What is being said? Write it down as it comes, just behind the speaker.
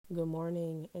Good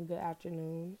morning and good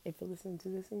afternoon. If you're listening to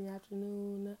this in the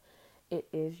afternoon, it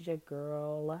is your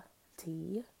girl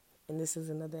T. And this is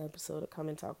another episode of Come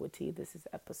and Talk with T. This is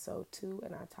episode 2,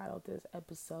 and I titled this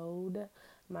episode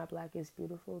My Black is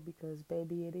Beautiful because,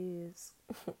 baby, it is.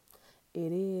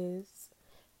 It is.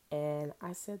 And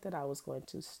I said that I was going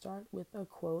to start with a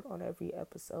quote on every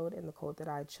episode, and the quote that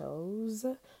I chose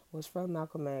was from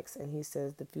Malcolm X, and he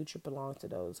says, "The future belongs to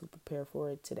those who prepare for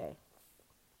it today."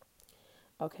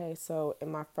 Okay, so in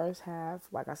my first half,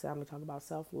 like I said, I'm going to talk about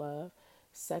self love.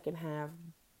 Second half,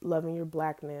 loving your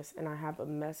blackness. And I have a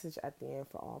message at the end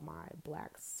for all my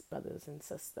black brothers and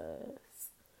sisters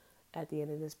at the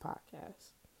end of this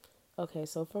podcast. Okay,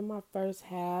 so for my first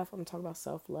half, I'm talking about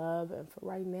self love. And for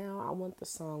right now, I want the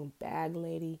song Bag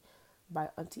Lady by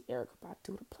Auntie Erica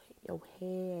Badu to play in your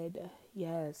head.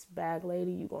 Yes, Bag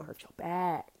Lady, you going to hurt your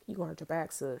back. You going to hurt your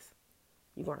back, sis.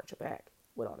 You going to hurt your back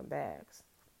with all them bags.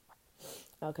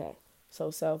 Okay, so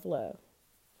self love.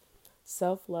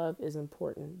 Self love is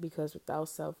important because without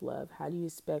self love, how do you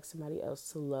expect somebody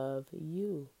else to love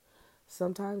you?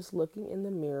 Sometimes looking in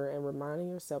the mirror and reminding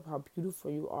yourself how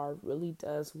beautiful you are really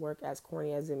does work, as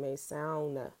corny as it may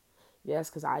sound.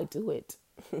 Yes, because I do it.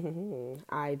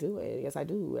 I do it. Yes, I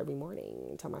do every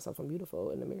morning. Tell myself I'm beautiful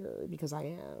in the mirror because I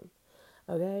am.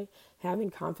 Okay?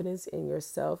 Having confidence in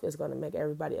yourself is going to make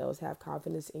everybody else have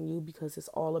confidence in you because it's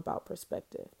all about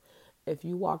perspective. If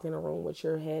you walk in a room with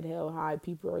your head held high,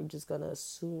 people are just going to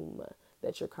assume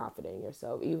that you're confident in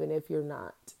yourself, even if you're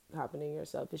not confident in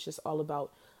yourself. It's just all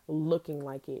about looking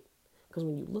like it. Because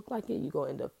when you look like it, you're going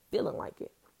to end up feeling like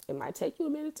it. It might take you a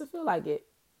minute to feel like it,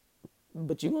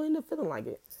 but you're going to end up feeling like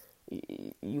it.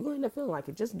 You're going to end up feeling like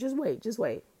it. Just wait. Just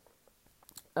wait.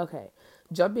 Okay.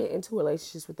 Jumping into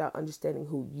relationships without understanding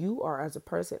who you are as a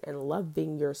person and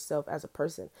loving yourself as a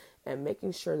person and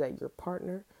making sure that your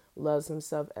partner loves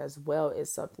himself as well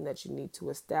is something that you need to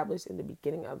establish in the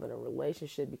beginning of a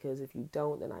relationship, because if you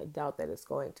don't, then I doubt that it's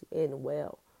going to end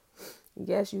well.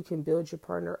 Yes, you can build your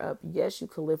partner up. Yes, you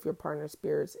can lift your partner's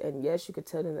spirits. And yes, you can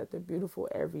tell them that they're beautiful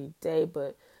every day,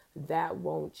 but that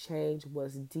won't change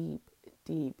what's deep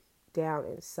down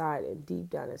inside. And deep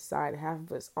down inside, half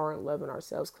of us aren't loving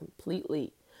ourselves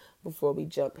completely before we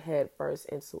jump head first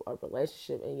into a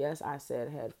relationship. And yes, I said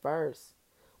head first.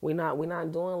 We're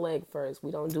not doing leg first. We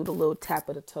don't do the little tap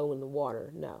of the toe in the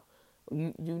water. No.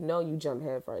 You jump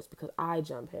head first because I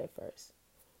jump head first.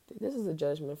 This is a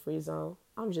judgment-free zone.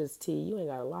 I'm just T. You ain't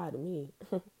got to lie to me.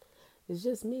 It's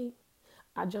just me.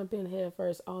 I jump in head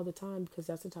first all the time because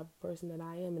that's the type of person that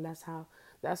I am, and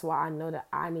that's why I know that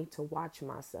I need to watch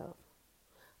myself.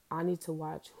 I need to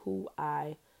watch who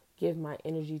I give my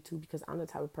energy to, because I'm the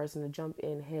type of person to jump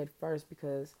in head first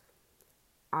because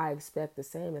I expect the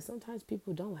same. And sometimes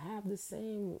people don't have the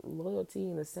same loyalty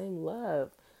and the same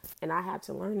love. And I had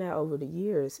to learn that over the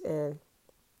years. And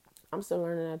I'm still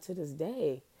learning that to this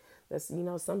day.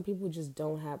 Some people just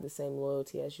don't have the same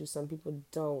loyalty as you. Some people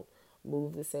don't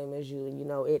move the same as you.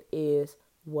 It is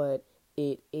what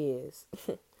it is.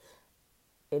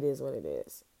 It is what it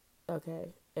is.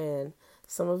 Okay. And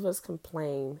some of us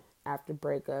complain after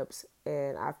breakups.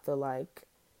 And I feel like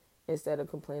instead of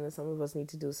complaining, some of us need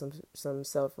to do some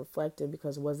self-reflecting,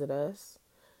 because was it us?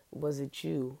 Was it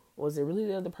you? Was it really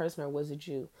the other person, or was it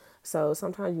you? So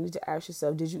sometimes you need to ask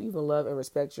yourself, did you even love and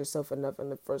respect yourself enough in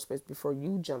the first place before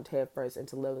you jumped head first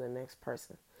into loving the next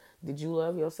person? Did you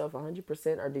love yourself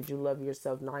 100%, or did you love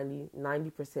yourself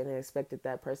 90% and expected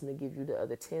that person to give you the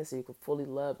other 10 so you could fully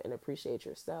love and appreciate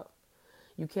yourself?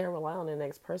 You can't rely on the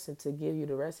next person to give you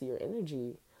the rest of your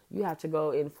energy. You have to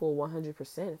go in full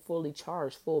 100%, fully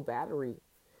charged, full battery.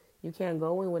 You can't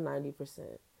go in with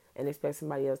 90% and expect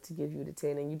somebody else to give you the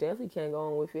 10. And you definitely can't go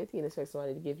in with 50 and expect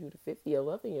somebody to give you the 50 of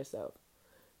loving yourself.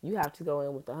 You have to go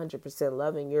in with 100%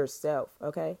 loving yourself,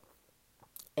 okay?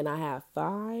 And I have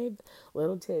 5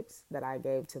 little tips that I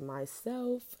gave to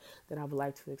myself that I would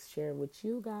like to share with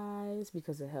you guys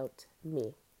because it helped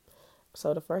me.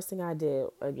 So the first thing I did,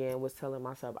 again, was telling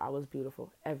myself I was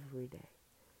beautiful every day.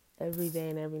 Every day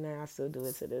and every night. I still do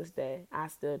it to this day. I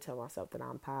still tell myself that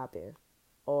I'm popping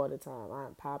all the time.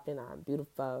 I'm popping. I'm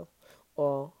beautiful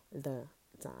all the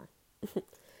time.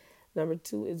 Number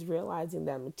 2 is realizing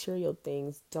that material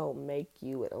things don't make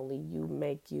you, and only you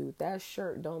make you. That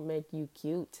shirt don't make you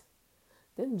cute.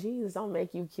 Them jeans don't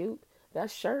make you cute.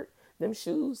 That shirt, them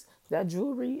shoes, that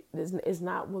jewelry is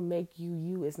not what make you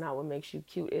you. It's not what makes you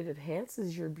cute. It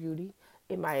enhances your beauty.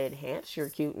 It might enhance your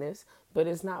cuteness, but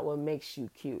it's not what makes you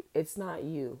cute. It's not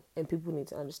you. And people need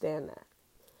to understand that.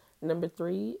 Number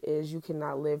 3 is you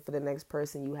cannot live for the next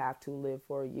person. You have to live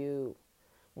for you.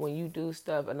 When you do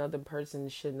stuff, another person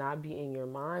should not be in your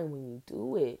mind when you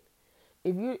do it.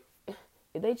 If you,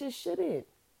 they just shouldn't.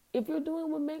 If you're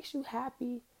doing what makes you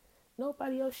happy,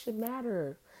 nobody else should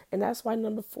matter. And that's why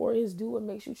number 4 is do what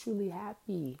makes you truly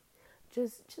happy.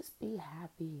 Just be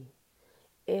happy.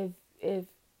 If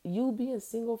you being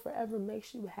single forever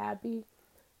makes you happy,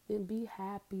 then be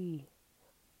happy.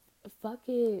 Fuck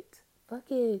it.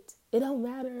 Fuck it. It don't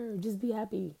matter. Just be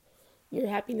happy. Your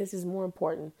happiness is more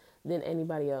important than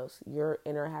anybody else. Your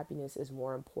inner happiness is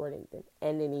more important than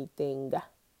anything.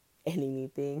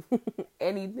 Anything.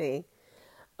 Anything.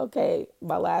 Okay,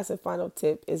 my last and final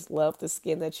tip is love the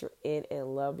skin that you're in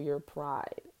and love your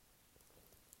pride.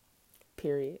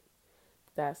 Period.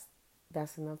 That's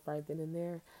enough right then and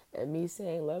there. And me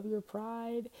saying love your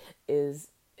pride is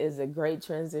a great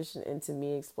transition into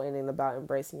me explaining about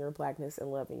embracing your blackness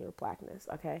and loving your blackness.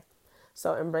 Okay,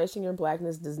 so embracing your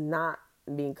blackness does not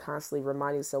mean constantly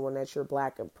reminding someone that you're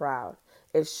black and proud.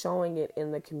 It's showing it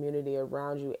in the community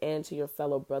around you and to your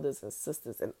fellow brothers and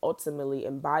sisters, and ultimately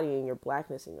embodying your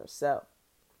blackness in yourself.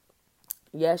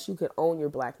 Yes, you can own your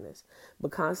blackness,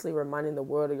 but constantly reminding the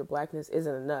world of your blackness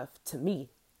isn't enough to me.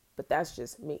 But that's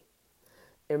just me.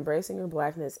 Embracing your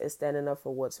blackness is standing up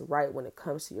for what's right when it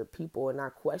comes to your people and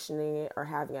not questioning it or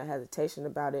having a hesitation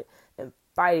about it, and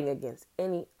fighting against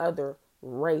any other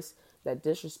race that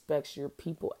disrespects your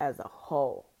people as a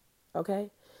whole. Okay?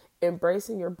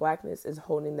 Embracing your blackness is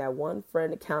holding that one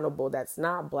friend accountable that's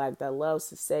not black that loves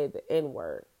to say the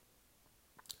N-word.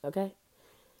 Okay?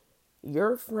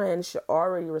 Your friend should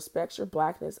already respect your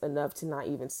blackness enough to not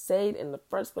even say it in the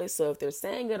first place. So if they're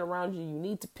saying it around you, you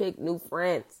need to pick new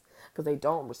friends because they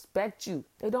don't respect you.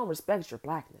 They don't respect your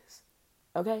blackness.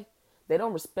 Okay? They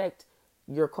don't respect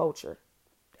your culture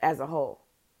as a whole.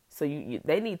 So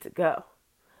they need to go.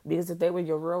 Because if they were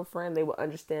your real friend, they would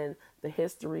understand the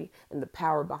history and the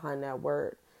power behind that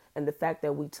word. And the fact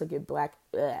that we took it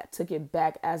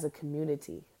back as a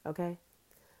community. Okay?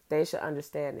 They should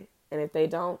understand it. And if they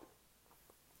don't,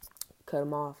 cut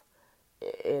them off.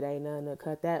 It ain't nothing to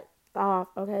cut that off.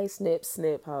 Okay, snip,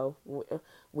 snip, ho.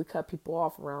 We cut people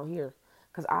off around here.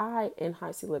 Cause in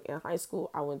high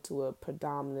school, I went to a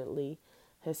predominantly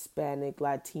Hispanic,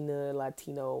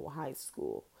 Latino high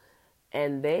school,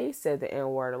 and they said the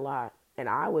N-word a lot. And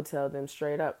I would tell them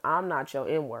straight up, I'm not your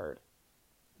N-word.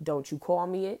 Don't you call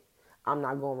me it. I'm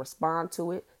not gonna respond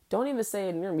to it. Don't even say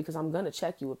it near me because I'm gonna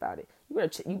check you about it.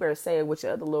 You better say it with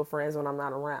your other little friends when I'm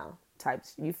not around.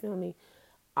 Types, you feel me?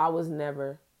 I was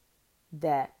never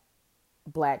that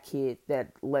black kid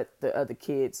that let the other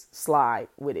kids slide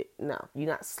with it. No, you're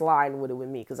not sliding with it with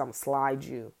me because I'm going to slide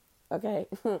you. Okay?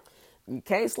 You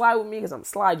can't slide with me because I'm going to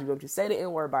slide you. Don't you say the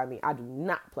N-word by me. I do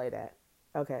not play that.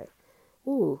 Okay?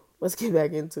 Ooh, let's get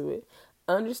back into it.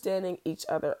 Understanding each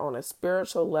other on a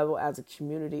spiritual level as a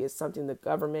community is something the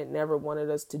government never wanted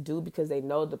us to do because they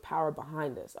know the power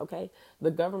behind us, okay?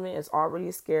 The government is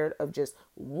already scared of just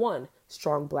one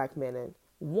strong black man and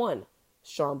one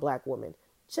strong black woman.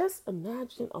 Just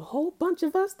imagine a whole bunch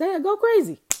of us, they'll go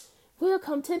crazy. We'll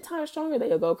come 10 times stronger,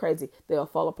 they'll go crazy. They'll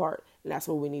fall apart. And that's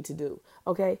what we need to do.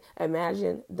 Okay?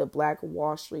 Imagine the Black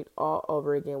Wall Street all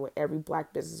over again when every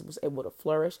black business was able to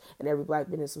flourish and every black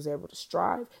business was able to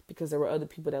strive because there were other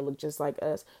people that looked just like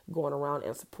us going around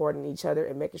and supporting each other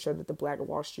and making sure that the Black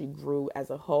Wall Street grew as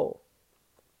a whole.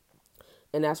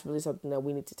 And that's really something that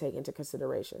we need to take into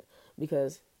consideration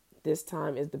because this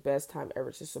time is the best time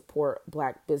ever to support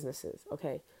black businesses.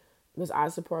 Okay? Because I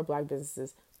support black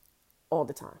businesses all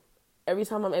the time. Every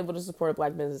time I'm able to support a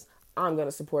black business, I'm going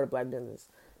to support a black business.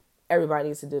 Everybody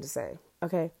needs to do the same.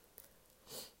 Okay.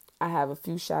 I have a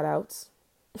few shout outs.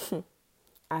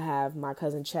 I have my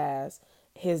cousin Chaz.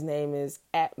 His name is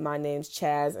my name's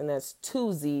Chaz, and that's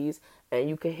 2 Z's. And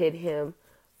you can hit him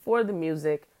for the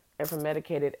music and for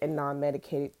medicated and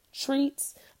non-medicated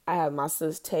treats. I have my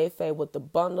sis Tay Faye with the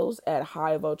bundles at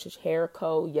High Voltage Hair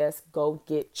Co. Yes, go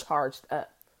get charged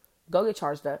up. Go get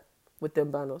charged up with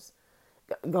them bundles.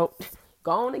 Go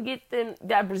on and get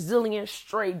that Brazilian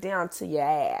straight down to your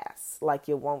ass like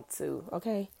you want to,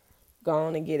 okay? Go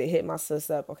on and get it. Hit my sis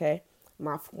up, okay?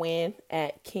 My friend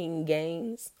at King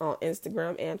Games on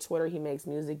Instagram and Twitter. He makes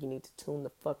music. You need to tune the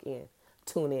fuck in.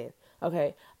 Tune in,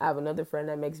 okay? I have another friend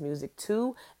that makes music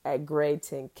too at Grade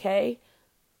 10K.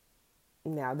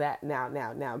 Now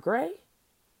Gray,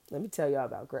 let me tell y'all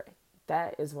about Gray.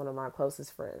 That is one of my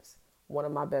closest friends. One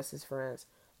of my bestest friends.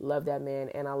 Love that man,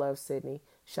 and I love Sydney.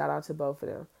 Shout out to both of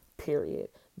them, period.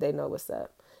 They know what's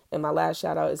up. And my last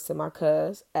shout out is to my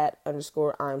cuz at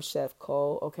 _ I'm Chef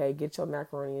Cole. Okay, get your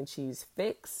macaroni and cheese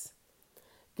fix.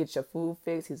 Get your food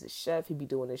fix. He's a chef. He be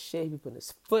doing this shit. He be putting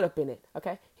his foot up in it,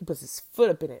 okay? He puts his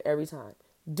foot up in it every time.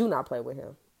 Do not play with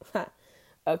him.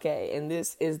 Okay, and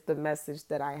this is the message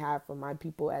that I have for my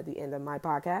people at the end of my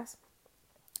podcast.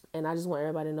 And I just want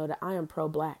everybody to know that I am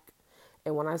pro-Black.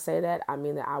 And when I say that, I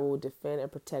mean that I will defend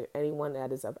and protect anyone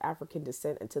that is of African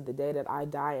descent until the day that I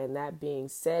die. And that being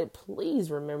said,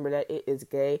 please remember that it is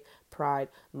Gay Pride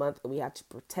Month and we have to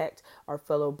protect our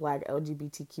fellow Black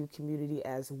LGBTQ community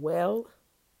as well,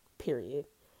 period.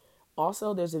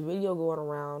 Also, there's a video going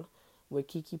around with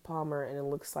Keke Palmer and it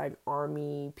looks like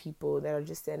army people that are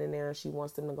just standing there and she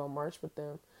wants them to go march with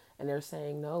them. And they're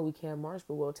saying, no, we can't march,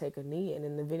 but we'll take a knee. And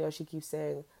in the video, she keeps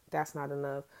saying, that's not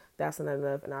enough. That's not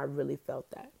enough. And I really felt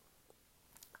that.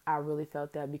 I really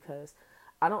felt that because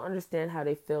I don't understand how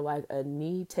they feel like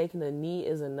taking a knee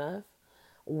is enough.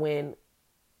 When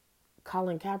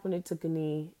Colin Kaepernick took a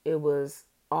knee, it was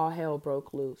all hell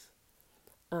broke loose.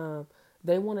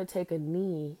 They want to take a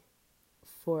knee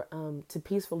for to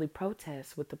peacefully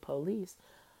protest with the police.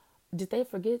 Did they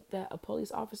forget that a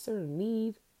police officer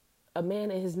need a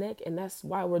man in his neck, and that's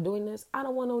why we're doing this? I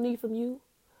don't want no knee from you.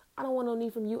 I don't want no knee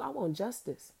from you. I want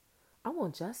justice. I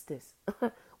want justice.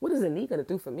 What is a knee gonna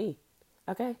do for me?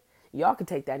 Okay, y'all could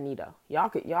take that knee though. Y'all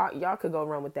could go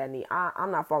run with that knee.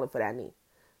 I'm not falling for that knee.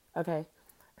 Okay,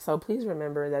 so please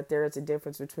remember that there is a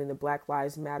difference between the Black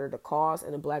Lives Matter the cause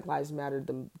and the Black Lives Matter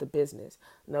the business.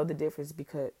 Know the difference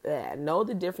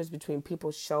between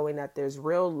people showing that there's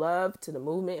real love to the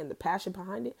movement and the passion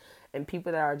behind it, and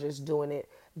people that are just doing it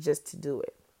just to do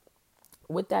it.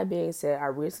 With that being said, I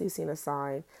recently seen a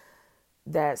sign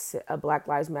that's a Black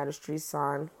Lives Matter street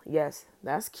sign. Yes,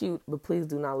 that's cute, but please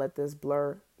do not let this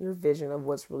blur your vision of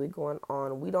what's really going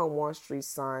on. We don't want street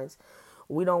signs.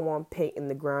 We don't want paint in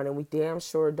the ground, and we damn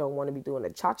sure don't want to be doing a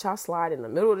cha-cha slide in the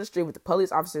middle of the street with the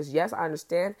police officers. Yes, I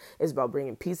understand it's about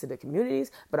bringing peace to the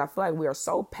communities, but I feel like we are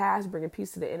so past bringing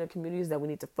peace to the inner communities that we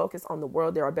need to focus on the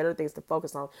world. There are better things to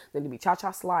focus on than to be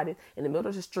cha-cha sliding in the middle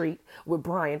of the street with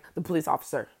Brian, the police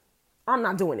officer. I'm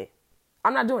not doing it.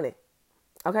 I'm not doing it.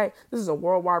 Okay? This is a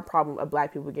worldwide problem of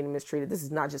Black people getting mistreated. This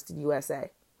is not just the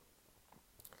USA.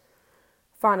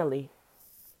 Finally,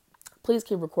 please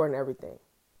keep recording everything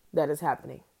that is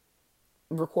happening.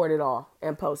 Record it all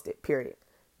and post it, period.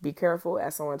 Be careful,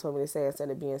 as someone told me to say, instead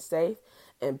of being safe.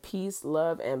 And peace,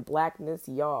 love, and Blackness,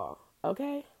 y'all.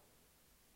 Okay?